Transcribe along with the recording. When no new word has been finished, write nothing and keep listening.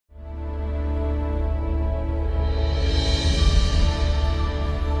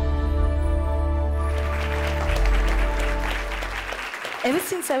Ever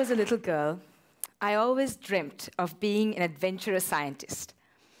since I was a little girl, I always dreamt of being an adventurous scientist.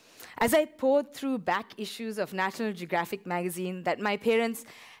 As I pored through back issues of National Geographic magazine that my parents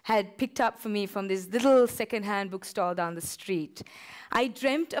had picked up for me from this little second-hand bookstore down the street, I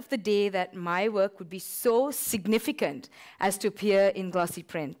dreamt of the day that my work would be so significant as to appear in glossy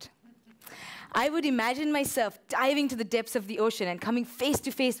print. I would imagine myself diving to the depths of the ocean and coming face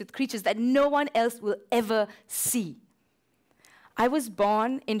to face with creatures that no one else will ever see. I was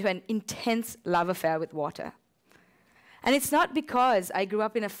born into an intense love affair with water. And it's not because I grew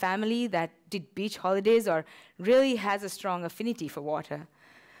up in a family that did beach holidays or really has a strong affinity for water.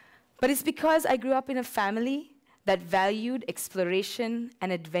 But it's because I grew up in a family that valued exploration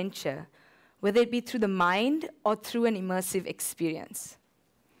and adventure, whether it be through the mind or through an immersive experience.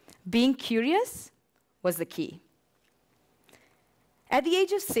 Being curious was the key. At the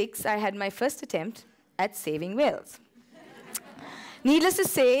age of 6, I had my first attempt at saving whales. Needless to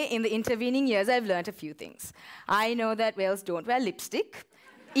say, in the intervening years, I've learned a few things. I know that whales don't wear lipstick,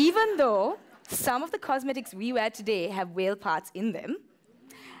 even though some of the cosmetics we wear today have whale parts in them.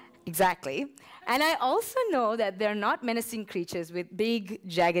 Exactly. And I also know that they're not menacing creatures with big,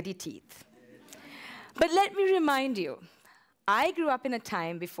 jaggedy teeth. But let me remind you, I grew up in a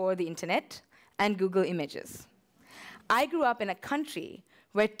time before the internet and Google Images. I grew up in a country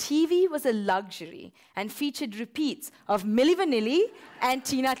where TV was a luxury and featured repeats of Milli Vanilli and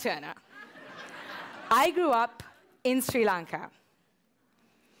Tina Turner. I grew up in Sri Lanka.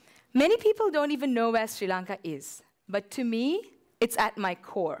 Many people don't even know where Sri Lanka is, but to me, it's at my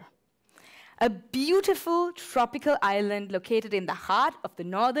core. A beautiful tropical island located in the heart of the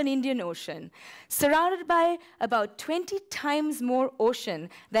northern Indian Ocean, surrounded by about 20 times more ocean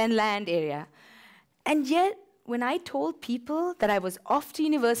than land area. And yet, when I told people that I was off to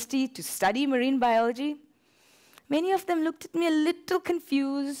university to study marine biology, many of them looked at me a little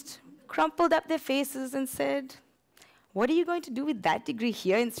confused, crumpled up their faces and said, "What are you going to do with that degree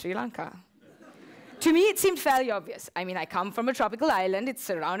here in Sri Lanka?" To me, it seemed fairly obvious. I mean, I come from a tropical island, it's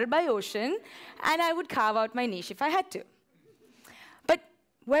surrounded by ocean, and I would carve out my niche if I had to. But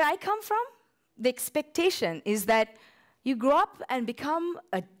where I come from, the expectation is that you grow up and become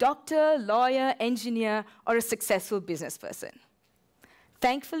a doctor, lawyer, engineer, or a successful business person.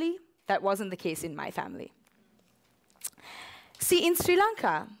 Thankfully, that wasn't the case in my family. See, in Sri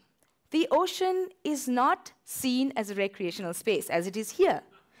Lanka, the ocean is not seen as a recreational space, as it is here.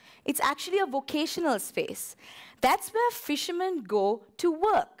 It's actually a vocational space. That's where fishermen go to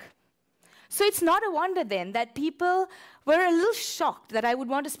work. So it's not a wonder then that people were a little shocked that I would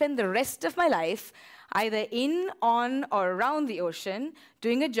want to spend the rest of my life either in, on, or around the ocean,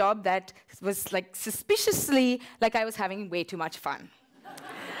 doing a job that was like suspiciously like I was having way too much fun.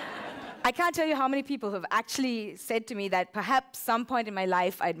 I can't tell you how many people have actually said to me that perhaps some point in my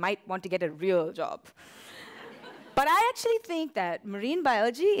life I might want to get a real job. But I actually think that marine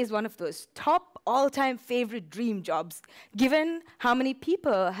biology is one of those top all-time favorite dream jobs, given how many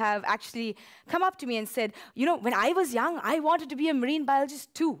people have actually come up to me and said, you know, when I was young, I wanted to be a marine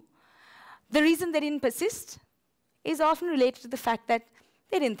biologist too. The reason they didn't persist is often related to the fact that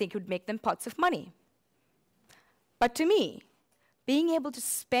they didn't think it would make them pots of money. But to me, being able to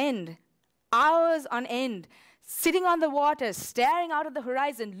spend hours on end sitting on the water, staring out at the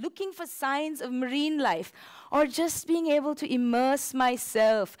horizon, looking for signs of marine life, or just being able to immerse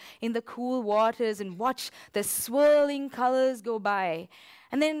myself in the cool waters and watch the swirling colors go by,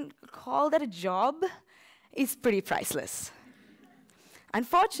 and then call that a job is pretty priceless.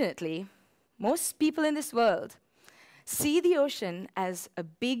 Unfortunately, most people in this world see the ocean as a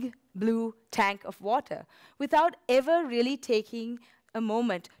big blue tank of water without ever really taking a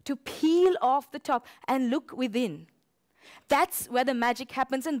moment to peel off the top and look within. That's where the magic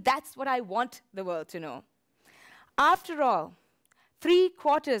happens, and that's what I want the world to know. After all,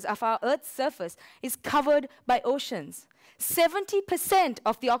 3/4 of our Earth's surface is covered by oceans. 70%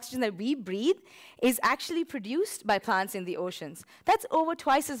 of the oxygen that we breathe is actually produced by plants in the oceans. That's over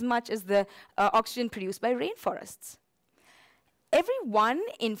twice as much as the oxygen produced by rainforests. Every 1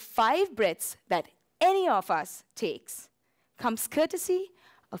 in 5 breaths that any of us takes comes courtesy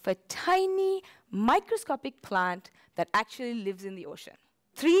of a tiny, microscopic plant that actually lives in the ocean.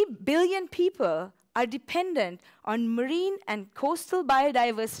 3 billion people are dependent on marine and coastal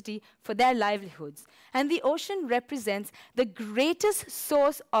biodiversity for their livelihoods, and the ocean represents the greatest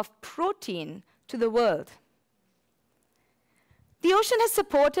source of protein to the world. The ocean has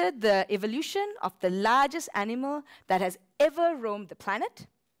supported the evolution of the largest animal that has ever roamed the planet,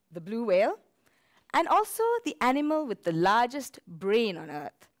 the blue whale, and also the animal with the largest brain on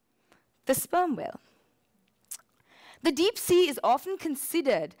Earth, the sperm whale. The deep sea is often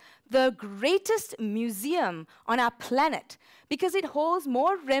considered the greatest museum on our planet because it holds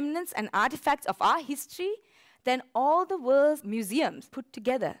more remnants and artifacts of our history than all the world's museums put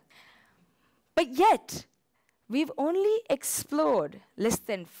together. But yet, we've only explored less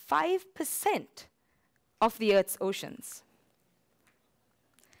than 5% of the Earth's oceans.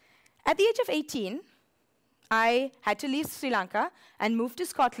 At the age of 18, I had to leave Sri Lanka and move to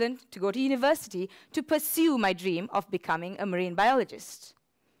Scotland to go to university to pursue my dream of becoming a marine biologist.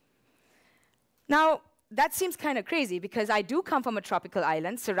 Now, that seems kind of crazy because I do come from a tropical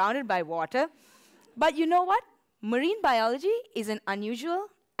island surrounded by water, but you know what? Marine biology is an unusual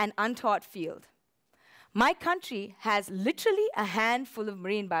and untaught field. My country has literally a handful of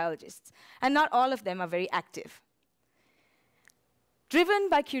marine biologists, and not all of them are very active. Driven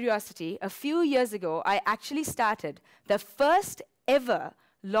by curiosity, a few years ago, I actually started the first ever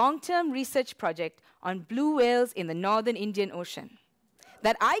long-term research project on blue whales in the northern Indian Ocean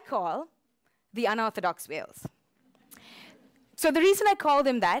that I call the Unorthodox Whales. So the reason I call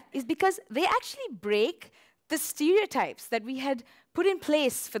them that is because they actually break the stereotypes that we had put in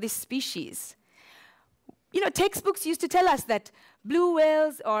place for this species. You know, textbooks used to tell us that blue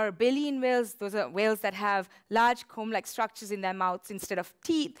whales or baleen whales, those are whales that have large comb-like structures in their mouths instead of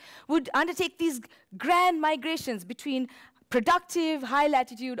teeth, would undertake these grand migrations between productive,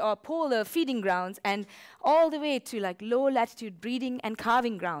 high-latitude or polar feeding grounds and all the way to like low-latitude breeding and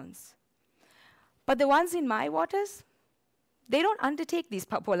calving grounds. But the ones in my waters, they don't undertake these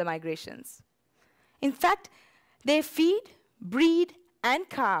polar migrations. In fact, they feed, breed, and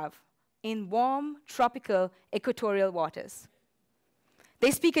calve in warm, tropical, equatorial waters. They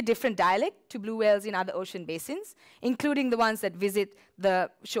speak a different dialect to blue whales in other ocean basins, including the ones that visit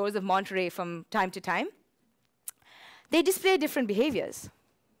the shores of Monterey from time to time. They display different behaviors.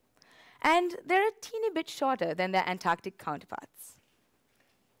 And they're a teeny bit shorter than their Antarctic counterparts.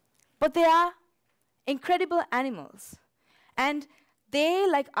 But they are incredible animals. And they,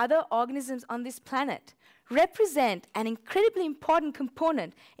 like other organisms on this planet, represent an incredibly important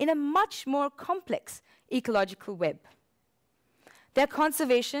component in a much more complex ecological web. Their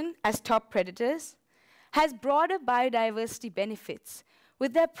conservation as top predators has broader biodiversity benefits,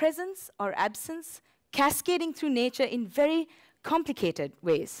 with their presence or absence cascading through nature in very complicated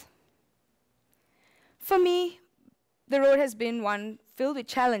ways. For me, the road has been one filled with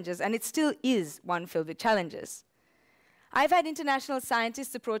challenges, and it still is one filled with challenges. I've had international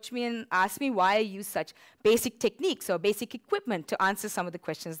scientists approach me and ask me why I use such basic techniques or basic equipment to answer some of the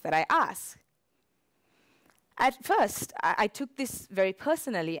questions that I ask. At first, I took this very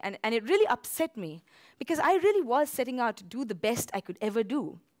personally, and it really upset me, because I really was setting out to do the best I could ever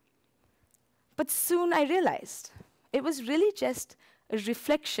do. But soon I realized it was really just a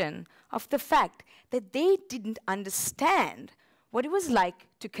reflection of the fact that they didn't understand what it was like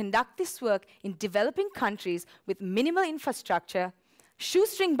to conduct this work in developing countries with minimal infrastructure,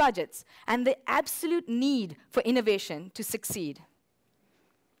 shoestring budgets, and the absolute need for innovation to succeed.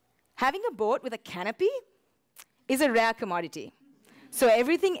 Having a boat with a canopy is a rare commodity, so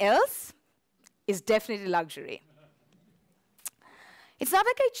everything else is definitely luxury. It's not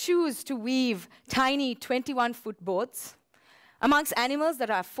like I choose to weave tiny 21-foot boats amongst animals that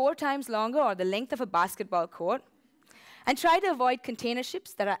are 4 times longer or the length of a basketball court, and try to avoid container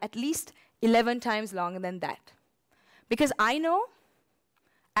ships that are at least 11 times longer than that. Because I know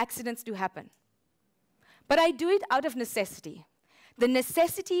accidents do happen. But I do it out of necessity. The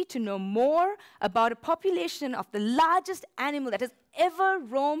necessity to know more about a population of the largest animal that has ever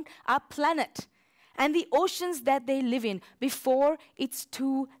roamed our planet and the oceans that they live in before it's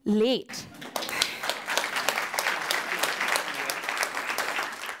too late.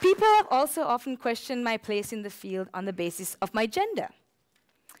 People have also often questioned my place in the field on the basis of my gender.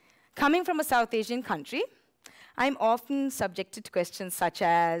 Coming from a South Asian country, I'm often subjected to questions such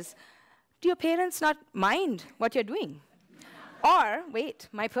as, do your parents not mind what you're doing? Or, wait,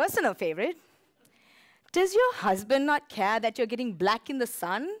 my personal favorite, does your husband not care that you're getting black in the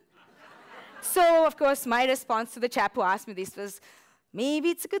sun? So, of course, my response to the chap who asked me this was, maybe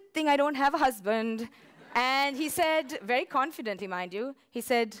it's a good thing I don't have a husband. And he said, very confidently, mind you, he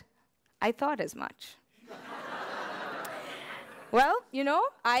said, I thought as much. Well, you know,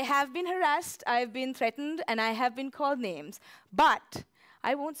 I have been harassed, I've been threatened, and I have been called names. But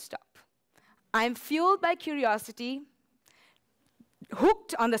I won't stop. I'm fueled by curiosity,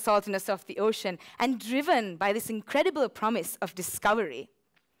 hooked on the saltiness of the ocean, and driven by this incredible promise of discovery.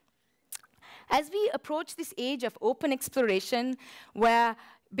 As we approach this age of open exploration, where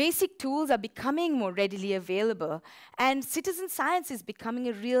basic tools are becoming more readily available, and citizen science is becoming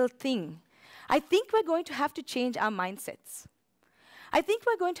a real thing, I think we're going to have to change our mindsets. I think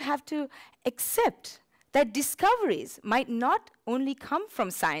we're going to have to accept that discoveries might not only come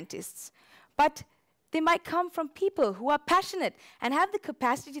from scientists, but they might come from people who are passionate and have the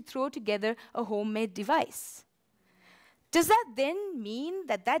capacity to throw together a homemade device. Does that then mean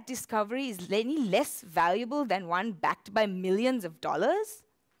that that discovery is any less valuable than one backed by millions of dollars?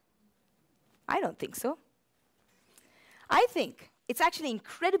 I don't think so. I think it's actually an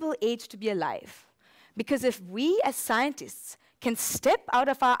incredible age to be alive, because if we as scientists can step out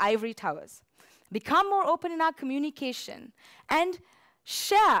of our ivory towers, become more open in our communication, and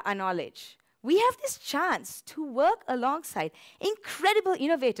share our knowledge, we have this chance to work alongside incredible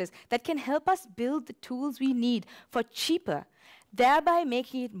innovators that can help us build the tools we need for cheaper, thereby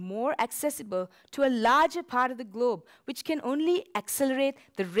making it more accessible to a larger part of the globe, which can only accelerate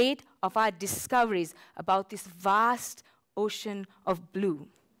the rate of our discoveries about this vast ocean of blue.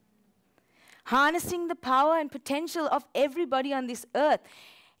 Harnessing the power and potential of everybody on this earth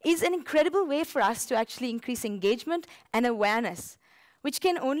is an incredible way for us to actually increase engagement and awareness, which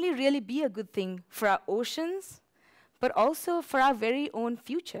can only really be a good thing for our oceans, but also for our very own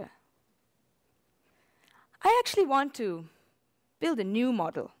future. I actually want to build a new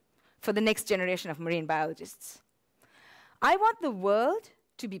model for the next generation of marine biologists. I want the world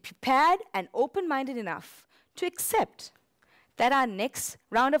to be prepared and open-minded enough to accept that our next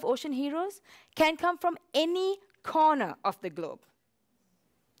round of ocean heroes can come from any corner of the globe.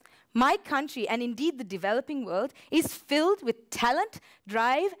 My country, and indeed the developing world, is filled with talent,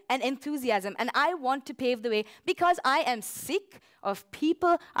 drive, and enthusiasm, and I want to pave the way because I am sick of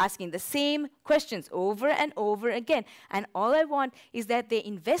people asking the same questions over and over again. And all I want is that they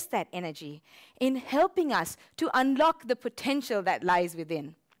invest that energy in helping us to unlock the potential that lies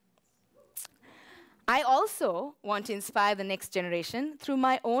within. I also want to inspire the next generation through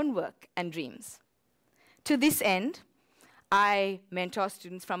my own work and dreams. To this end, I mentor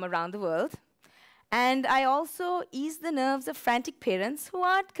students from around the world, and I also ease the nerves of frantic parents who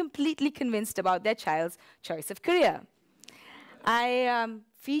aren't completely convinced about their child's choice of career. I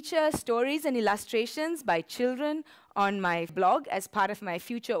feature stories and illustrations by children on my blog as part of my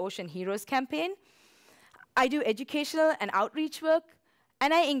Future Ocean Heroes campaign. I do educational and outreach work,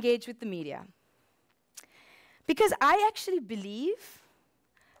 and I engage with the media. Because I actually believe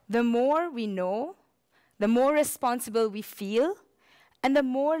the more we know, the more responsible we feel, and the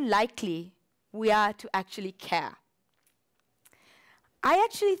more likely we are to actually care. I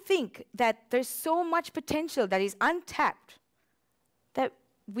actually think that there's so much potential that is untapped that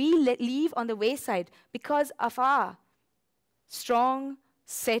we leave on the wayside because of our strong,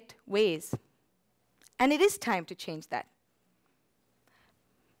 set ways. And it is time to change that.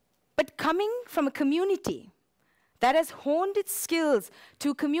 But coming from a community that has honed its skills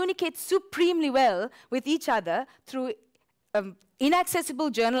to communicate supremely well with each other through inaccessible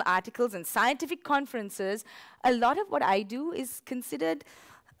journal articles and scientific conferences, a lot of what I do is considered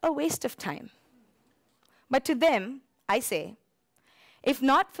a waste of time. But to them, I say, if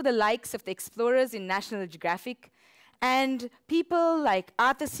not for the likes of the explorers in National Geographic and people like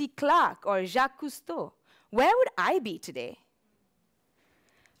Arthur C. Clarke or Jacques Cousteau, where would I be today?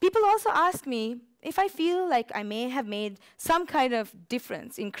 People also ask me if I feel like I may have made some kind of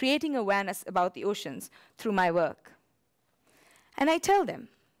difference in creating awareness about the oceans through my work. And I tell them,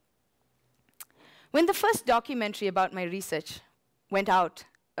 when the first documentary about my research went out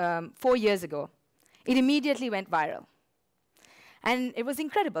 4 years ago, it immediately went viral. And it was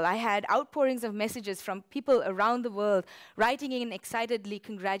incredible. I had outpourings of messages from people around the world writing in excitedly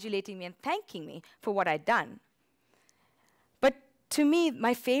congratulating me and thanking me for what I'd done. But to me,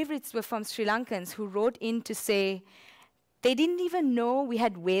 my favorites were from Sri Lankans who wrote in to say they didn't even know we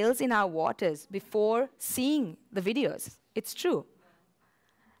had whales in our waters before seeing the videos. It's true.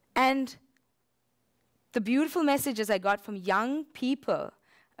 And the beautiful messages I got from young people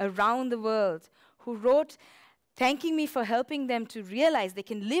around the world who wrote thanking me for helping them to realize they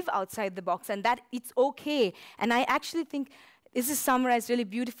can live outside the box and that it's okay. And I actually think this is summarized really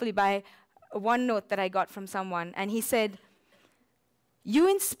beautifully by one note that I got from someone. And he said, "You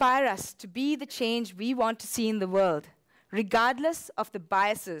inspire us to be the change we want to see in the world, regardless of the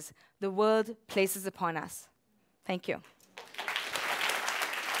biases the world places upon us." Thank you.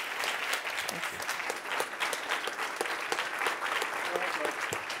 Thanks.